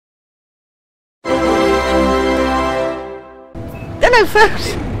Hello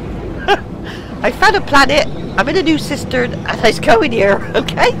folks! I found a planet, I'm in a new cistern, and I just go in here,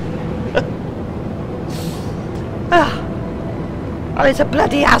 okay? Oh, it's a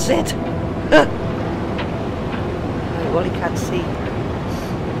bloody acid! Well, he can't see.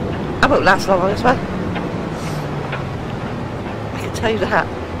 I won't last long on this one. I can tell you that.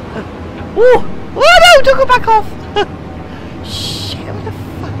 Oh! Oh no! Don't go back off! Shit, what the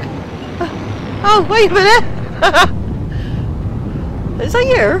fuck? Oh, wait a minute! Is that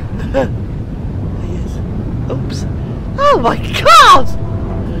you? Yes. Oops. Oh my god!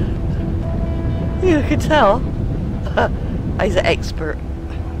 You can tell. He's an expert.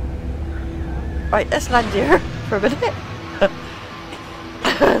 Right, let's land here for a minute.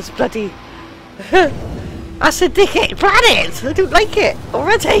 It's bloody acidic planet! I don't like it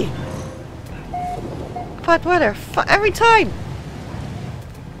already! Bad weather, every time!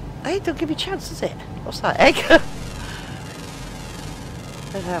 Hey, don't give me a chance, does it? What's that, egg?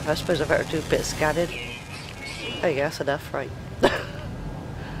 I suppose I better do a bit of scanning. There you go, that's enough, right.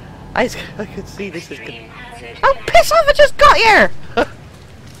 I can see this is good. Oh, piss off, I just got here!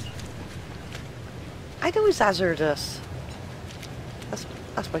 I know it's hazardous.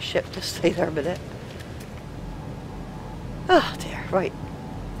 That's my ship, just stay there a minute. Oh dear, right.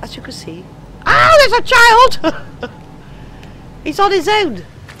 As you can see. Oh, there's a child! He's on his own.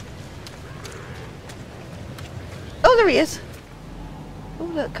 Oh, there he is. Oh,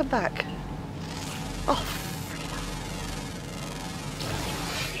 look, come back. Oh.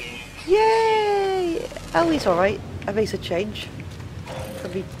 Yay! Oh, he's alright. I made a change.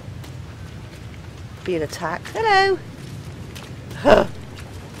 From me being attacked. Hello! Huh.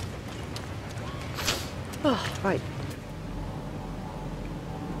 Oh, right.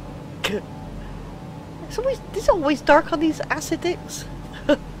 It's always dark on these acidics.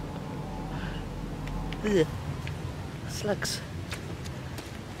 Ugh. Slugs.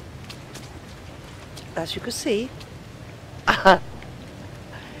 As you can see,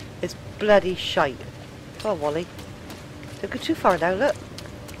 it's bloody shite. Come on, Wally. Don't go too far now, look.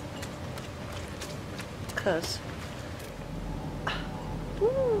 Cause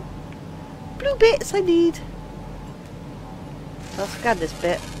ooh, blue bits I need. I'll scan this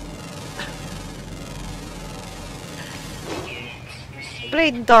bit.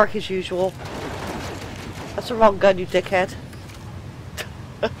 Bleeding dark as usual. That's the wrong gun, you dickhead.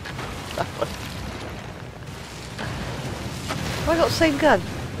 That one. Have I got the same gun?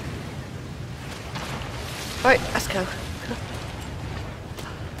 Right, let's go.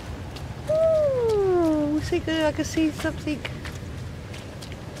 Ooh, I can see something.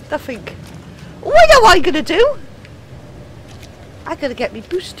 Nothing. What am I gonna do? I'm gonna get me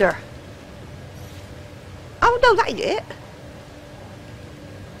booster. Oh no, that ain't it.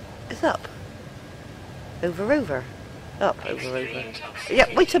 It's up. Over, over. Up, over, over. Yeah,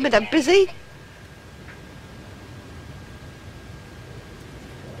 wait a minute, I'm busy.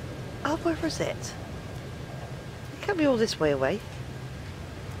 Oh, where was it? It can't be all this way away.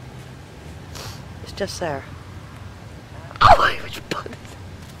 It's just there. Oh, which button?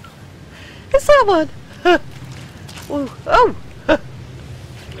 It's that one! Oh! Oh!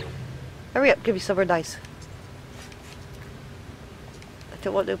 Hurry up, give me somewhere nice. I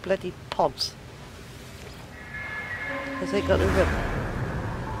don't want no bloody pods. Because they got no room.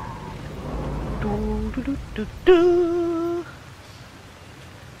 Do, do, do, do, do.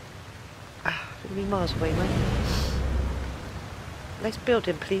 Ah, it'll be miles away, mate. Nice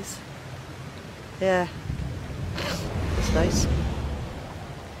building, please. Yeah. That's nice.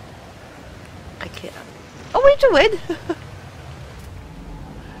 I can't. Oh, what are you doing?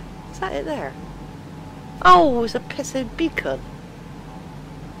 Is that it there? Oh, it's a pissing beacon.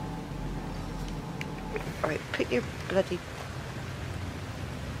 Right, pick your bloody...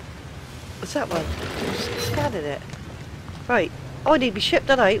 What's that one? Just scanning it. Right. Oh, I need my ship,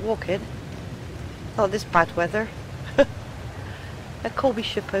 don't I? Walking. Not this bad weather. I call me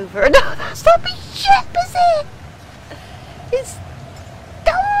ship over. No, that's not my ship, is it? It's...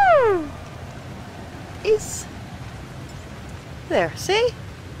 No! It's... There, see?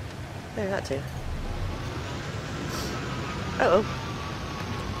 There, that too. Uh-oh.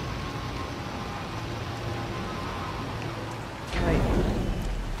 Right.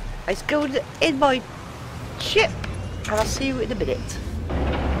 Let's go in my ship, and I'll see you in a minute.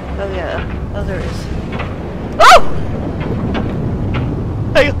 Oh yeah. Oh, there it is. Oh!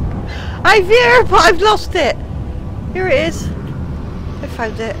 I'm here, but I've lost it. Here it is. I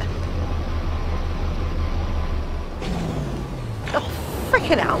found it. Oh,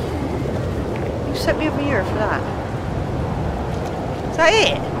 freaking hell! You sent me over here for that. Is that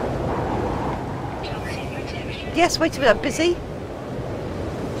it? Yes, wait a minute, I'm busy.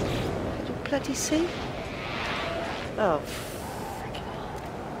 bloody sea? Oh, frick.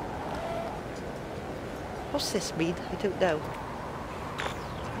 What's this mean? I don't know.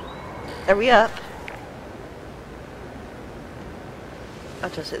 Hurry up. Oh,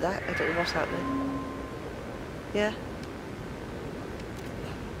 does it that? I don't know what's happening. Yeah.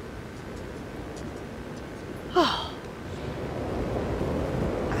 Oh.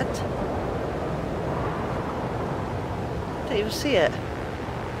 And? Didn't even see it.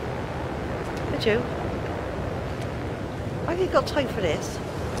 Did you? I ain't got time for this.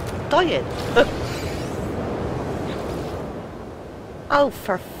 I'm dying. Oh,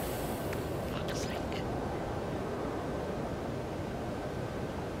 for fuck's sake.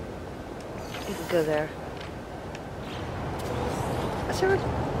 You can go there.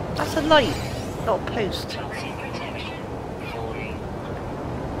 That's a light, not a post. Is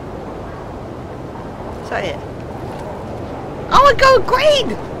that it? Oh, I'm going green!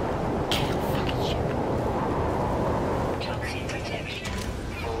 Get the fucking ship.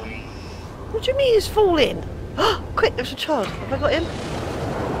 What do you mean it's falling? Quick, there's a child. Have I got him?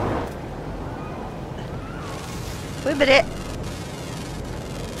 Wait a minute.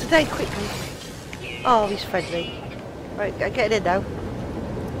 Today, quickly. Oh, he's friendly. Right, I'm getting in now.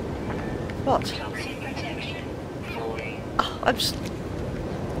 What? Oh, I'm stuck.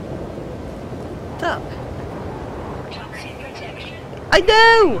 I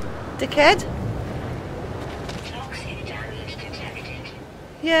know! Dickhead!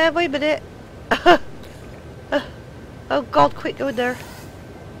 Yeah, wait a minute. Oh god, quick, go in there.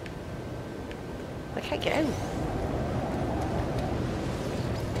 I can't get out.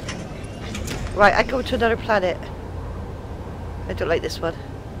 Right, I go to another planet. I don't like this one.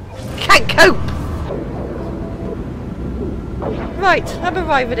 Can't cope! Right, I'm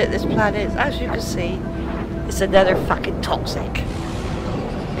arriving at this planet. As you can see, it's another fucking toxic.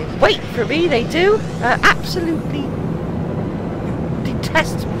 They wait for me, they do. Absolutely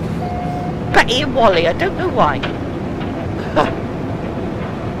detest Betty and Wally. I don't know why.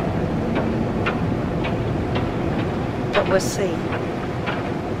 But we'll see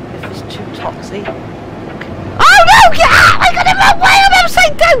if it's too toxic. Oh no! Get out! I got the wrong way! I'm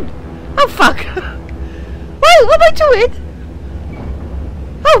upside down! Oh fuck! Wait, what am I doing?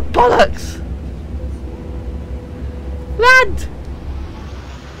 Oh bollocks! Land!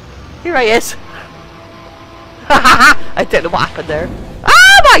 Here I is. I don't know what happened there.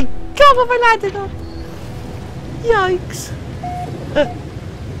 Oh my god! What am I landing on? Yikes!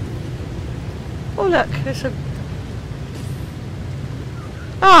 Oh look, there's some.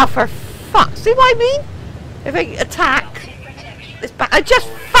 Ah, for fuck! See what I mean? If I attack, it's back. I just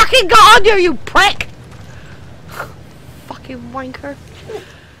fucking got on you prick! Fucking wanker.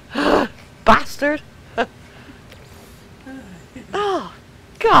 Bastard. Oh,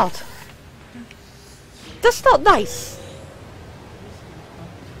 God. That's not nice.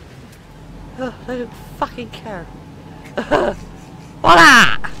 Oh, I don't fucking care.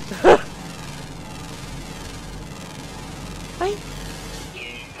 Voila! Right?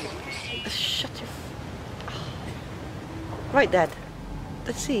 Shut your... Right then.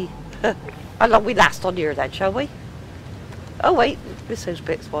 Let's see. How long we last on here then, shall we? Oh wait, miss those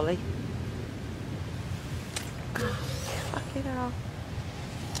bits, Wally. Fucking hell.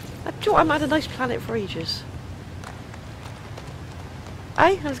 I haven't had a nice planet for ages.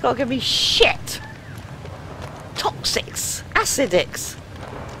 Eh? It's got to give me shit! Toxics! Acidics!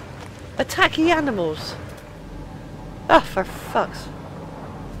 Attacking animals! Oh, for fucks.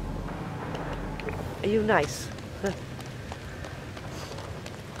 Are you nice?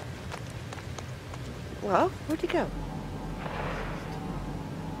 Well, where'd he go?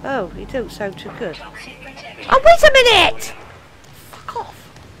 Oh, he don't sound too good. Oh, wait a minute! Fuck off.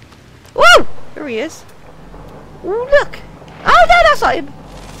 Whoa! There he is. Oh, look! Oh, no, that's not him!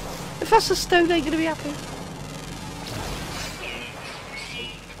 If that's a stone, I ain't gonna be happy.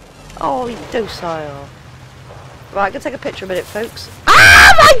 Oh, he's docile. Right, I'm gonna take a picture a minute, folks.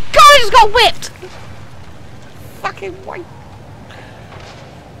 Oh my god, I just got whipped! Fucking white.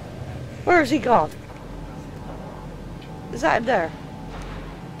 Where has he gone? Is that him there?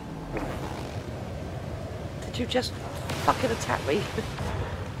 Did you just fucking attack me?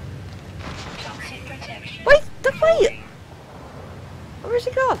 Wait! Where's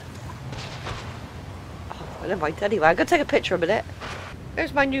he gone? Oh, well, never mind. Anyway, I'm gonna take a picture a minute.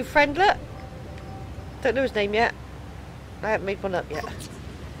 There's my new friendlet. Don't know his name yet. I haven't made one up yet.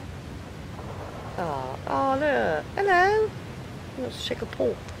 Oh look. Hello. Let's shake a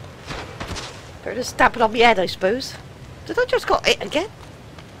paw. Better just stamp it on my head, I suppose. Did I just got it again?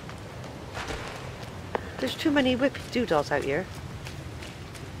 There's too many whippy doodles out here.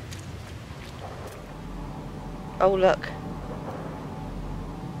 Oh, look.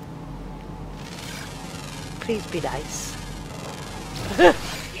 Please be nice.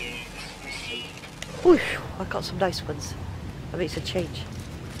 Ooh, I got some nice ones. That makes a change.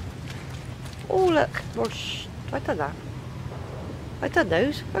 Oh, look. More I've done that. I've done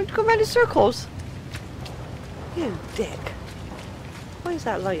those. I've gone round in circles. You dick. Why is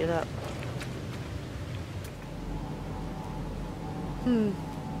that lighting up?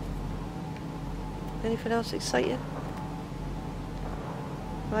 Anything else exciting?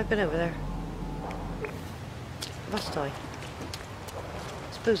 Have I been over there? Must I?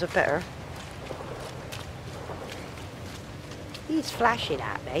 Suppose I better. He's flashing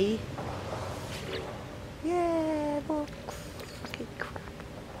at me. Yeah, more fucking crap.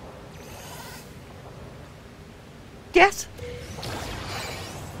 Yes?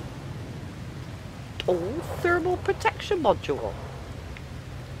 Oh, thermal protection module.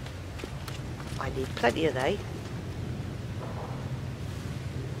 I need plenty of they.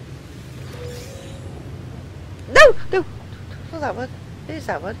 No! No! Not that one. It is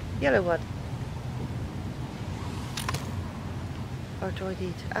that one. Yellow one. Or do I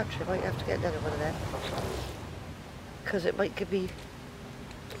need... Actually, I might have to get another one of them. Because it might give me...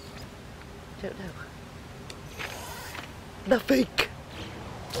 I don't know. Nothing! Okay,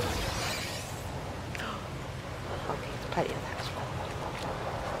 plenty of that as well.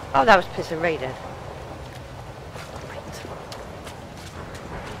 Oh, that was pissing raining. Right.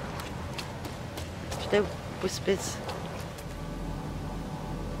 There's no whispers.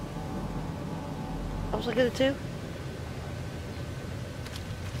 What was I going to do?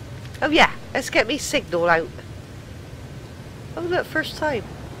 Oh yeah, let's get me signal out. Oh look, first time.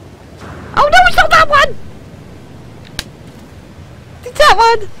 Oh no, it's not that one! It's that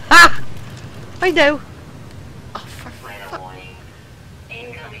one! Ha! I know. Oh, for fuck.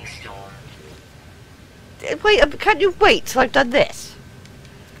 Incoming storm. Wait, can't you wait till I've done this?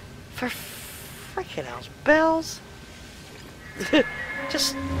 For freaking hell's bells.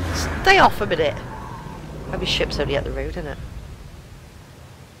 Just stay off a minute. Maybe ship's only at the road, isn't it?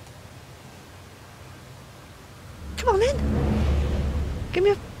 Come on in. Give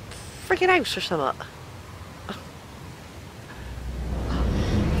me a freaking house or something.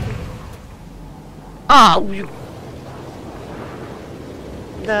 Oh, you.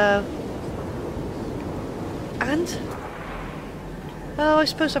 No. And? Oh, I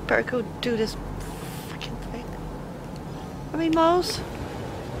suppose I better go do this freaking thing. How many miles?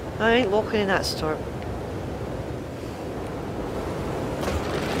 I ain't walking in that storm.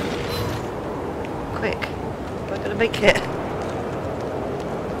 Quick. Am I gonna make it?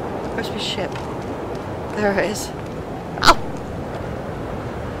 Where's my ship? There it is. Oh!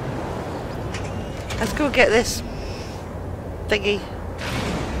 Let's go get this thingy.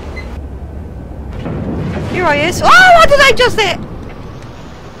 Here I is. Oh, what did I just hit?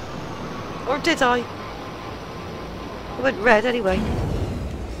 Or did I? I went red anyway.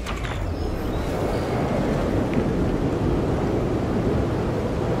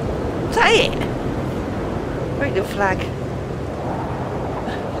 Is that it? Right, no flag.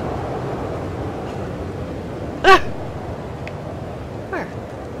 Ah! Where?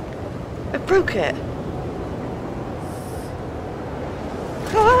 I broke it.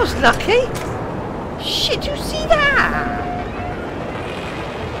 Oh, I was lucky. Shit, you see that?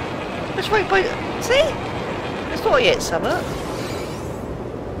 That's right by... See? I thought I hit something.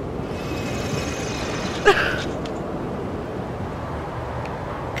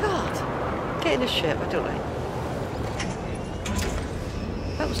 God. Get in the ship, I don't like.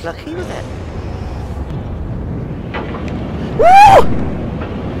 That was lucky, wasn't it? Woo!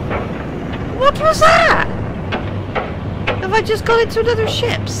 What was that? Have I just gone into another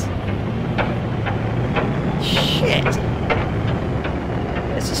ship's? Shit!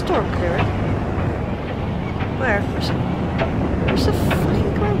 It's a storm clearing. Where? Where's the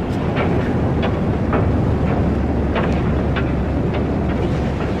fucking ground?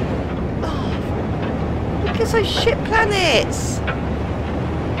 Oh, look at those shit planets!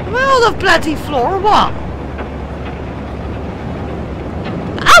 Am I on the bloody floor or what?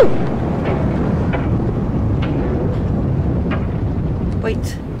 Ow!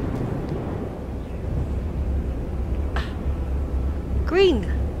 Wait. Green.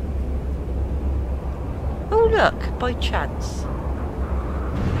 Oh look, by chance.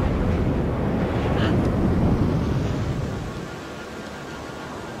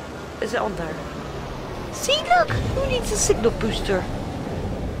 Is it on there? See, look! Who needs a signal booster?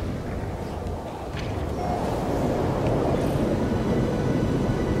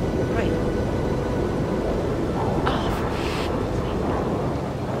 Right. Oh, for...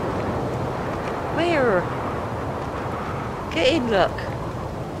 Where? look.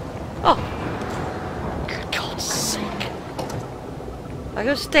 Oh! For God's sake. I'm going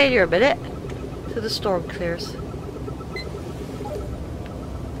to stay here a minute till the storm clears.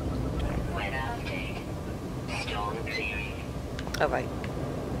 Weather update. Storm clearing. Alright.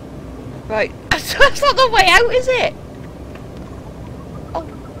 Right. That's not the way out, is it?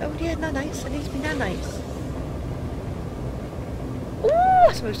 Oh yeah, nanites. I need to be nanites. Ooh,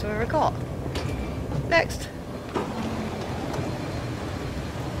 that's the most I've ever got. Next.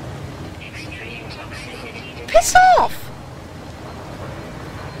 Extreme toxicity. Piss off!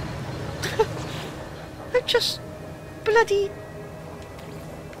 I've just bloody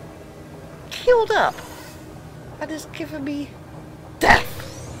killed up and has given me death.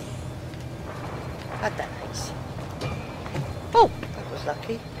 And that nice. Oh, that was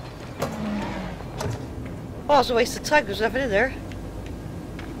lucky. Oh, it was a waste of time because there's nothing in there.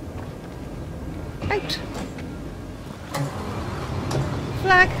 Out.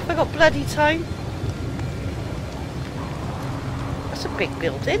 Flag, have I got bloody time? That's a big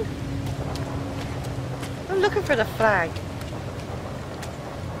building. I'm looking for the flag.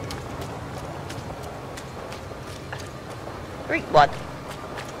 Great one.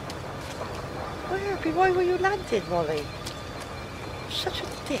 Why were you landed, Wally? Such a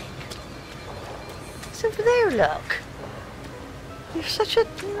dick. It's over there, look. You're such a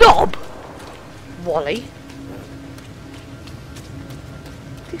knob, Wally.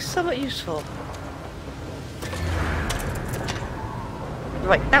 Do something useful.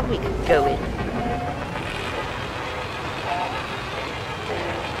 Right, now we can go in.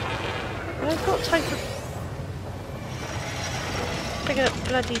 I've got time for picking up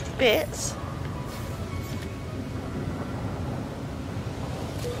bloody bits.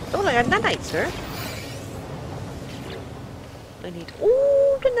 Oh, I got nanites, sir. I need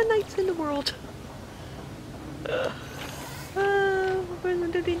all the nanites in the world.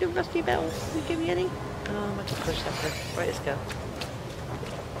 Where's the rusty bells? Can you give me any? Oh, I might just push that through. Right, let's go.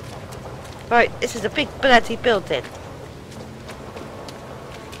 Right, this is a big bloody building.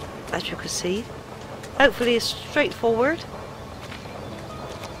 As you can see. Hopefully it's straightforward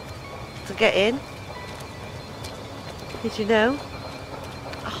to get in. Did you know?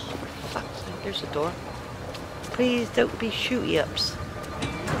 Oh, for fuck's sake, there's the door. Please don't be shooty-ups.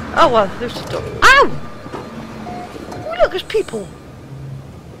 Oh well, there's the door. Ow! Oh look, there's people.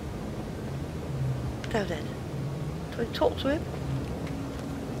 Now then, do I talk to him?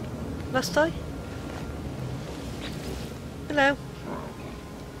 Must I? Hello.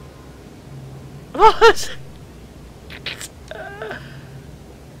 What?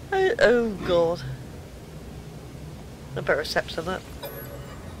 Oh god. I better accept some of that.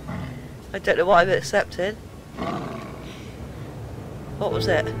 I don't know what I've accepted. What was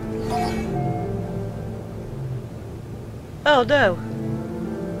it? Oh no.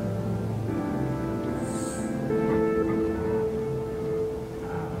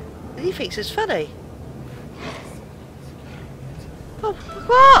 He thinks it's funny. Oh,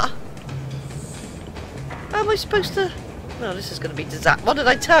 what? How am I supposed to... No, this is going to be disaster. What did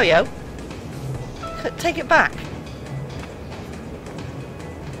I tell you? Take it back.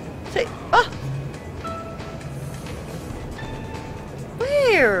 Take... Oh!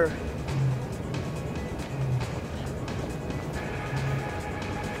 Where?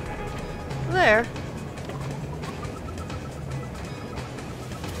 There?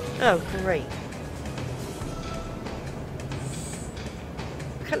 Oh, great.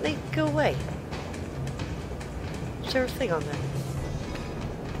 Can't they go away? Is there a thing on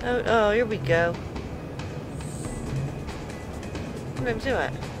there? Oh, here we go. I'm going to do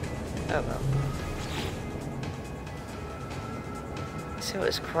it. Oh well. Let's see what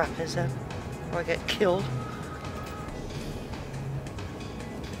this crap is then. Or I get killed.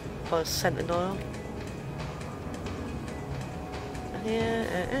 By a sentinel. Yeah.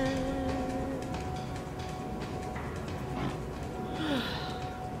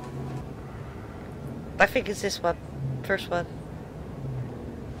 I think it's this one. First one.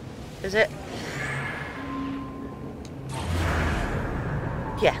 Is it?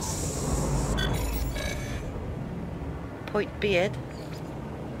 Yes. Point being.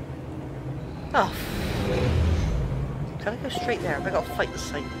 Oh. Can I go straight there? Have I got to fight the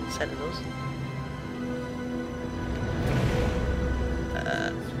sentinels?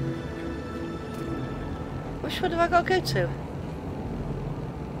 Which one have I got to go to?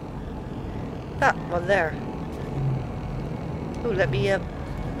 That one there. Oh, let me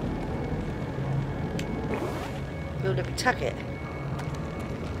tag it.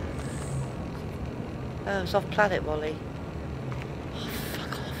 Oh, it's off planet, Wally. Oh,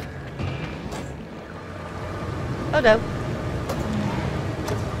 fuck off. Oh no.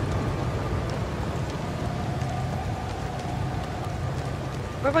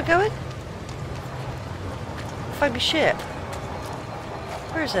 Where am I going? Find my ship.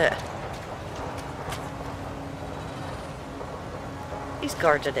 Where is it? He's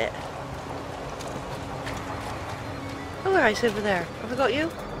guarding it. Oh, where is over there? Have I got you?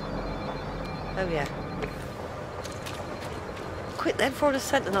 Oh yeah. Quick then before the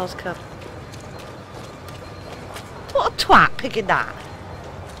sentinels come. What a twat picking that.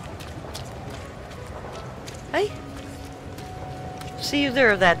 Hey? See you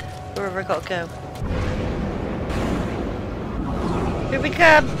there then, wherever I gotta go. Here we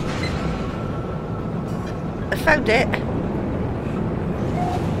come! I found it.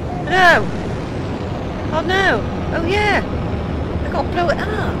 No! Oh no! Oh yeah! I gotta blow it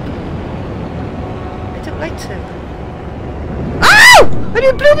up! I don't like to. Oh! I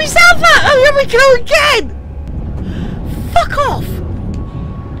didn't blow myself up! Oh, here we go again! Fuck off!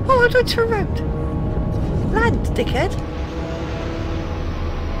 Oh, how do I turn around? Land, dickhead!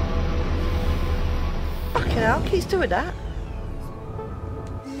 Fucking hell, keeps doing that.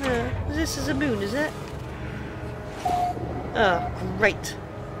 This is a moon, is it? Oh, great.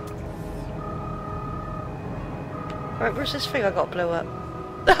 Right, where's this thing I got to blow up?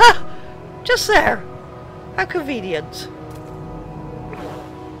 Just there! How convenient.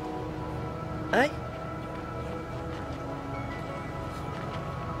 Eh?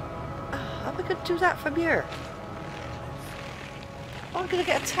 How am I going to do that from here? Oh, I'm going to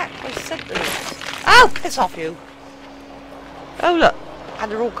get attacked by sentinels. Oh, piss off you! Oh, look.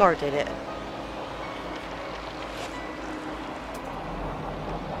 And they're all guarding it.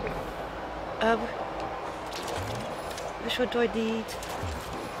 Which one do I need?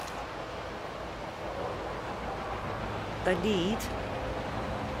 I need...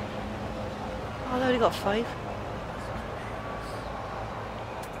 Oh, I only got 5.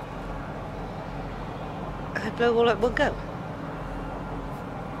 I blow all at one go.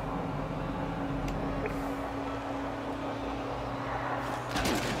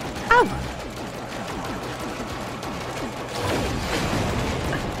 Oh!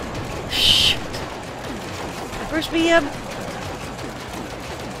 Shit! Where's me,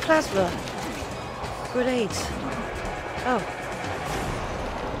 plasma? Grenades. Oh.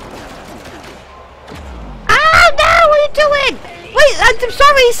 Oh no! What are you doing? Wait, I'm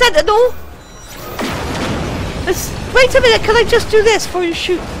sorry, Sentinel! Wait a minute, can I just do this before you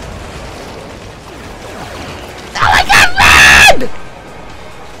shoot? Oh, I can't run!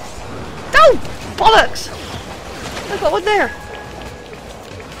 Oh, bollocks! I got one there.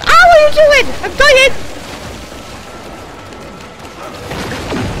 Oh, what are you doing? I'm dying!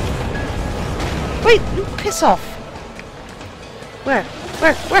 Wait, you piss off. Where?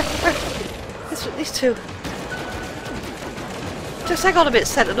 These two. Just hang on a bit,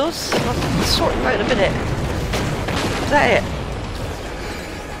 sentinels. I'll sort them out in a minute. Is that it?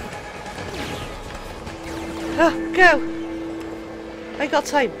 Oh, go! I ain't got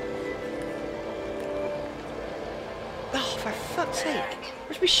time. Oh, for fuck's sake.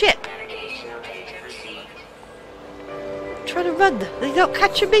 Where's my ship? I'm trying to run. They're not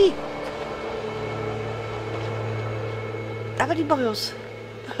catching me. How many miles?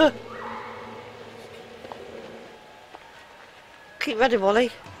 Keep running,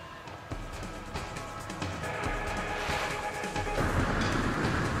 Wally.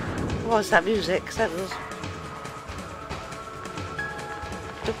 What's that music? Sentinels.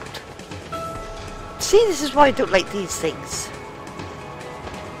 See, this is why I don't like these things.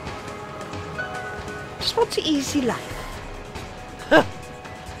 Just want an easy life.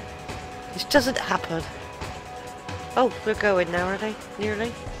 This doesn't happen. Oh, we're going now, are they? Nearly?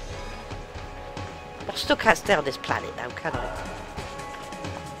 I still can't stay on this planet now, can I?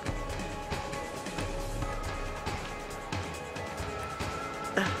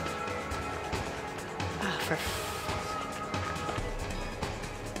 Oh, for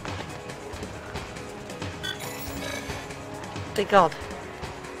Thank God.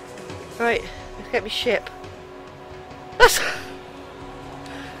 Right, let's get me ship. That's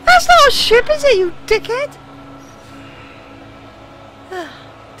not a ship, is it, you dickhead? Oh,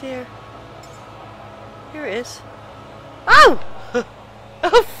 dear. Here it is. Oh!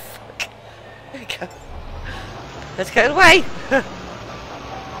 Oh, fuck. There we go. Let's get away.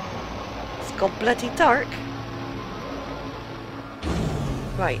 It's gone bloody dark.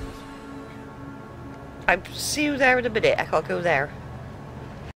 Right. I'll see you there in a minute. I can't go there.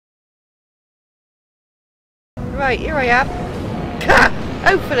 Right, here I am.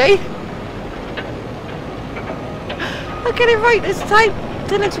 Hopefully. I'll get it right this time.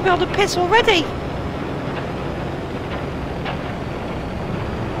 Didn't look to be on the piss already.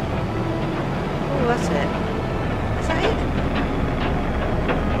 Oh, that's it. Is that it?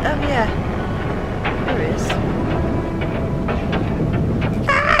 yeah. There it is.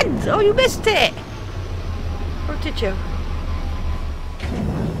 Land! Oh, you missed it! Or did you?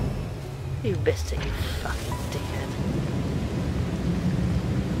 You missed it, you fucking dickhead.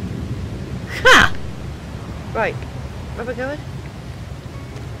 Ha! Right. Where am I going?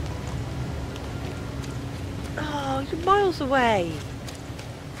 Oh, you're miles away.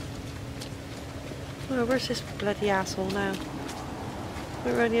 Oh, where's this bloody asshole now?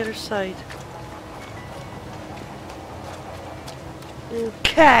 We're on the other side.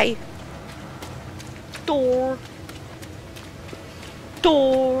 Okay. Door.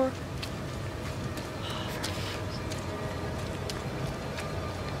 Door.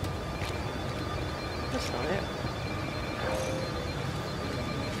 That's not it.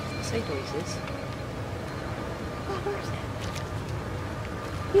 Say noises. Oh, where is it?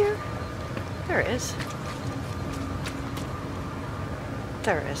 Here. There it is.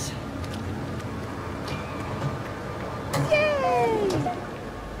 There it is. Yay!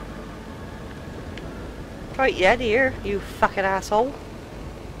 Right, yeah, here, you fucking asshole.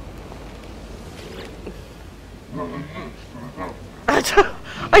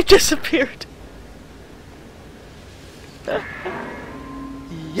 I disappeared.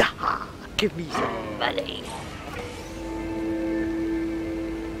 Yeah, give me some money.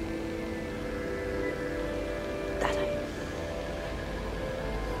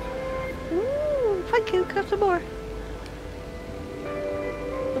 Thank you, can I have some more?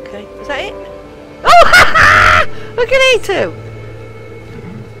 Okay, is that it? Oh, ha ha! Look at E2!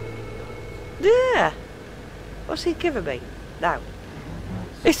 Yeah! What's he giving me? Now.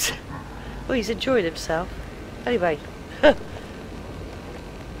 It's... Well, he's enjoying himself. Anyway. No,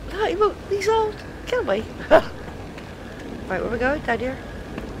 he won't... He's old. Kill me. Right, where are we going? Down here?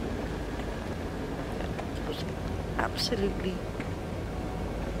 Absolutely...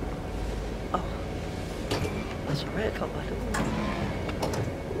 That's alright, I can't buy them.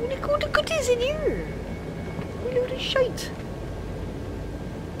 Look all the goodies in here! A load of shite!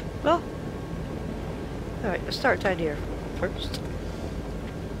 Well, alright, let's start down here first.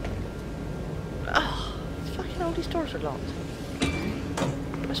 Oh, fucking all these doors are locked.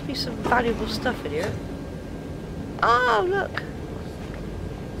 Must be some valuable stuff in here. Oh, look!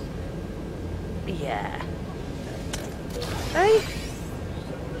 Yeah. Hey?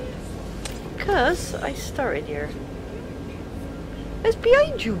 Because I started here. It's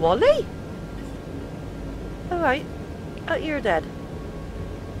behind you, Wally! Alright. Oh, you're dead.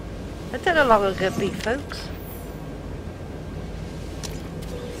 I don't know how long I'm going to be, folks.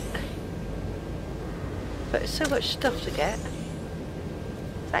 But it's so much stuff to get.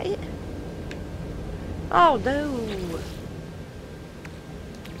 Is that it? Oh, no!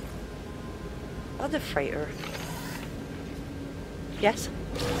 Other freighter. Yes?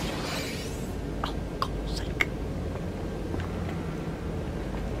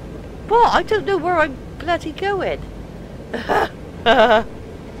 What? I don't know where I'm bloody going.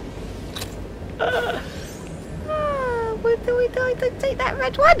 Where do we die? Don't take that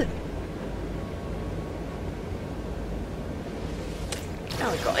red one. Oh,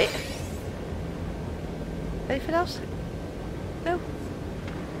 I got it. Anything else? No.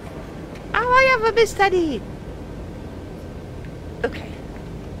 Oh, I haven't missed any. Okay.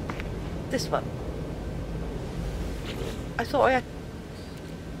 This one. I thought I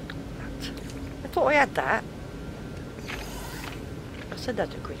had that. I said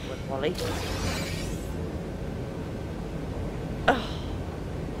that's a green one, Wally. Oh.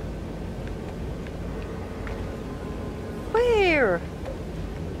 Where?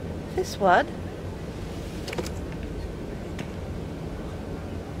 This one?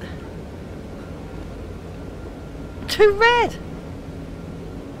 Two red!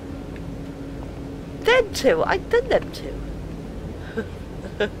 Them two? I've done them two.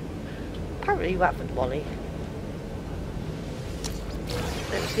 Apparently you haven't, Wally.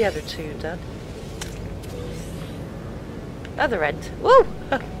 That was the other two done. Other end. Woo!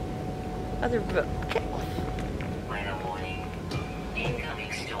 Other... Get off. Weather warning.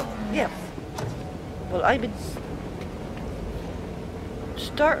 Incoming storm. Yeah. Well, I'm in...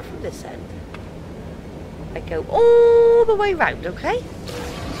 Start from this end. I go all the way round, okay?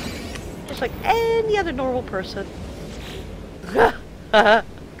 Just like any other normal person.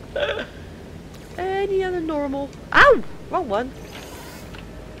 Any other normal... Ow! Wrong one.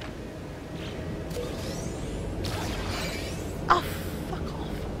 Oh, fuck off.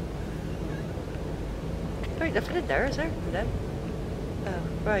 There ain't nothing in there, is there? No. Oh,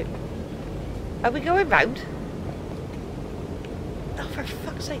 right. Are we going round? Oh, for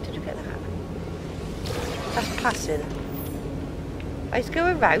fuck's sake, did you get that? That's passing. I was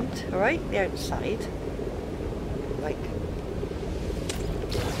going round, alright, the outside. Like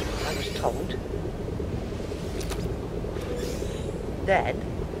I was told. Then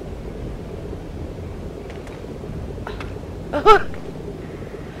I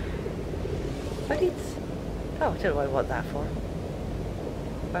need... Oh, I don't know what I want that for.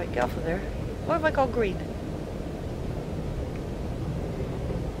 Right, get off of there. Why have I gone green?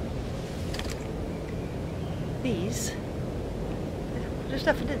 These... There's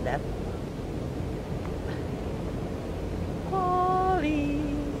nothing in them.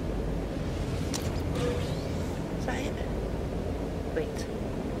 Ollie! Is that it? Wait.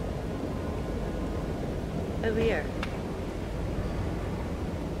 Over here.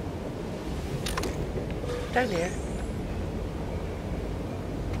 Down here.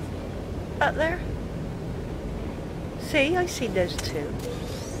 Up there. See, I seen those two.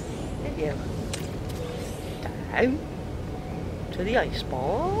 Didn't you? Down to the ice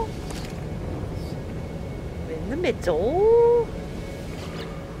ball. In the middle.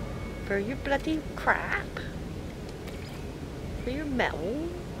 For your bloody crap. For your metal.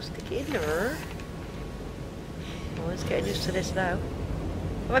 Stick it in there. Oh, let's get used to this now.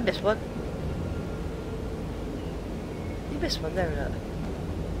 Oh, I missed one. You missed one there, look.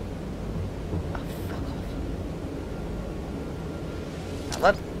 Oh, fuck off. That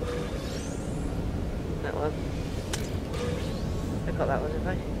one. That one. I got that one, didn't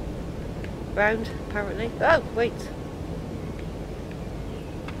I? Round, apparently. Oh, wait.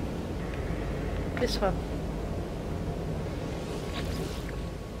 This one.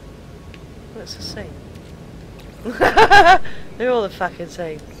 What's the same? They're all the fucking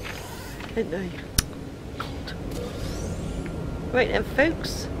same. Aren't they? God. Right then,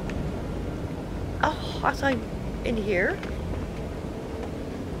 folks. Oh, as I'm in here.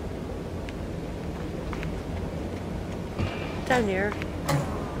 Down here.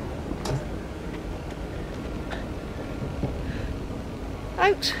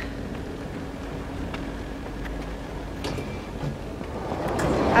 Out.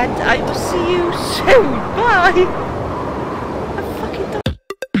 And I will see you soon. Bye.